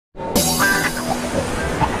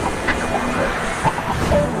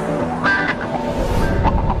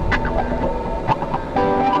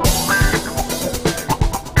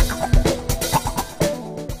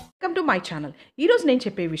My channel. ఈరోజు నేను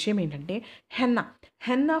చెప్పే విషయం ఏంటంటే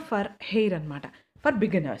హెన్నా ఫర్ హెయిర్ అనమాట. For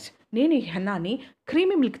beginners. నేను ఈ హెన్నాని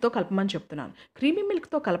క్రీమీ మిల్క్తో కలపమని చెప్తున్నాను. క్రీమీ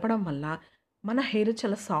మిల్క్తో కలపడం వల్ల మన హెయిర్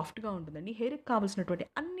చాలా సాఫ్ట్గా ఉంటుందండి. హెయిర్కి కావాల్సినటువంటి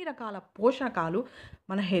అన్ని రకాల పోషకాలు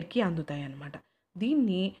మన హెయిర్కి అందుతాయి అన్నమాట.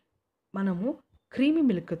 దీన్ని మనము క్రీమీ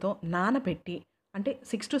మిల్క్తో నానబెట్టి, అంటే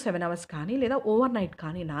 6 to 7 అవర్స్ కానీ లేదా ఓవర్ నైట్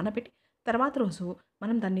కానీ నానబెట్టి తర్వాత రోజు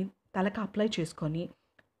మనం దాన్ని తలకు అప్లై చేసుకొని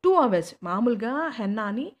 2 అవర్స్, మామూలుగా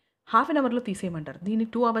హెన్నాని హాఫ్ అన్ అవర్లో తీసేయమంటారు. దీన్ని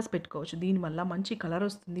 2 అవర్స్ పెట్టుకోవచ్చు. దీనివల్ల మంచి కలర్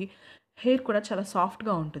వస్తుంది. హెయిర్ కూడా చాలా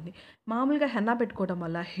సాఫ్ట్గా ఉంటుంది. మామూలుగా హెన్నా పెట్టుకోవడం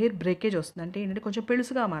వల్ల హెయిర్ బ్రేకేజ్ వస్తుంది. అంటే ఏంటంటే కొంచెం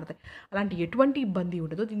పెళుసుగా మారుతాయి. అలాంటి ఎటువంటి ఇబ్బంది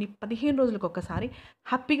ఉండదు. దీన్ని 15 రోజులకు ఒక్కసారి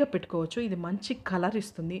హ్యాపీగా పెట్టుకోవచ్చు. ఇది మంచి కలర్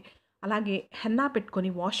ఇస్తుంది. అలాగే హెన్నా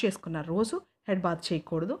పెట్టుకొని వాష్ చేసుకున్న రోజు హెడ్ బాత్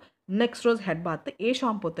చేయకూడదు. నెక్స్ట్ రోజు హెడ్ బాత్ ఏ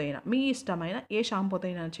షాంపూతో అయినా, మీ ఇష్టమైన ఏ షాంపూతో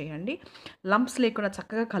అయినా చేయండి. లంప్స్ లేకుండా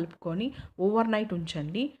చక్కగా కలుపుకొని ఓవర్ నైట్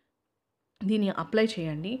ఉంచండి. దీన్ని అప్లై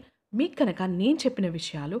చేయండి. మీకు కనుక నేను చెప్పిన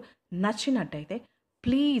విషయాలు నచ్చినట్టయితే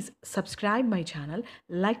please subscribe my channel.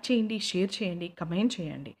 Like చేయండి, షేర్ చేయండి, కమెంట్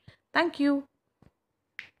చేయండి. Thank you.